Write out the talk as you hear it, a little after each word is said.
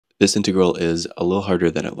This integral is a little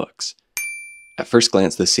harder than it looks. At first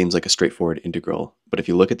glance, this seems like a straightforward integral, but if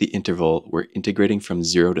you look at the interval, we're integrating from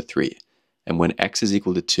 0 to 3, and when x is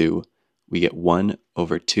equal to 2, we get 1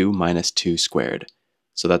 over 2 minus 2 squared,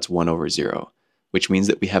 so that's 1 over 0, which means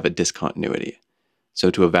that we have a discontinuity.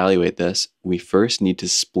 So to evaluate this, we first need to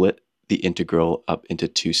split the integral up into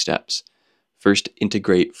two steps. First,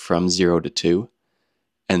 integrate from 0 to 2,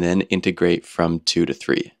 and then integrate from 2 to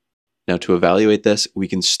 3. Now to evaluate this, we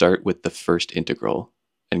can start with the first integral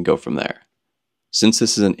and go from there. Since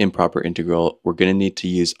this is an improper integral, we're going to need to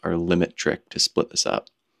use our limit trick to split this up.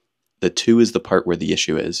 The 2 is the part where the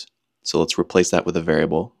issue is, so let's replace that with a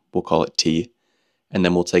variable. We'll call it t, and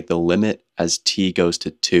then we'll take the limit as t goes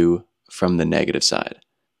to 2 from the negative side.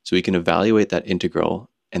 So we can evaluate that integral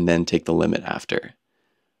and then take the limit after.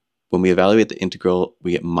 When we evaluate the integral,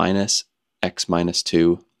 we get minus x minus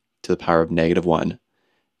 2 to the power of negative 1,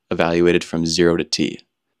 evaluated from 0 to t.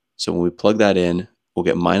 So when we plug that in, we'll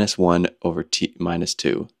get minus 1 over t minus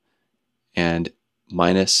 2 and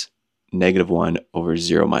minus negative 1 over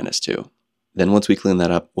 0 minus 2. Then once we clean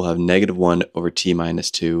that up, we'll have negative 1 over t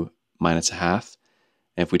minus 2 minus a half.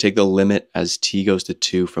 And if we take the limit as t goes to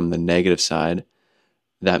 2 from the negative side,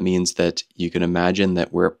 that means that you can imagine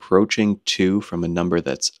that we're approaching 2 from a number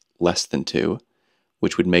that's less than 2,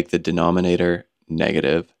 which would make the denominator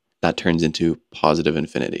negative. That turns into positive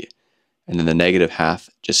infinity. And then the negative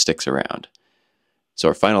half just sticks around. So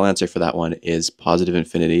our final answer for that one is positive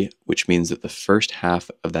infinity, which means that the first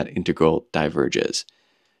half of that integral diverges.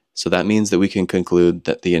 So that means that we can conclude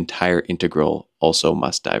that the entire integral also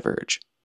must diverge.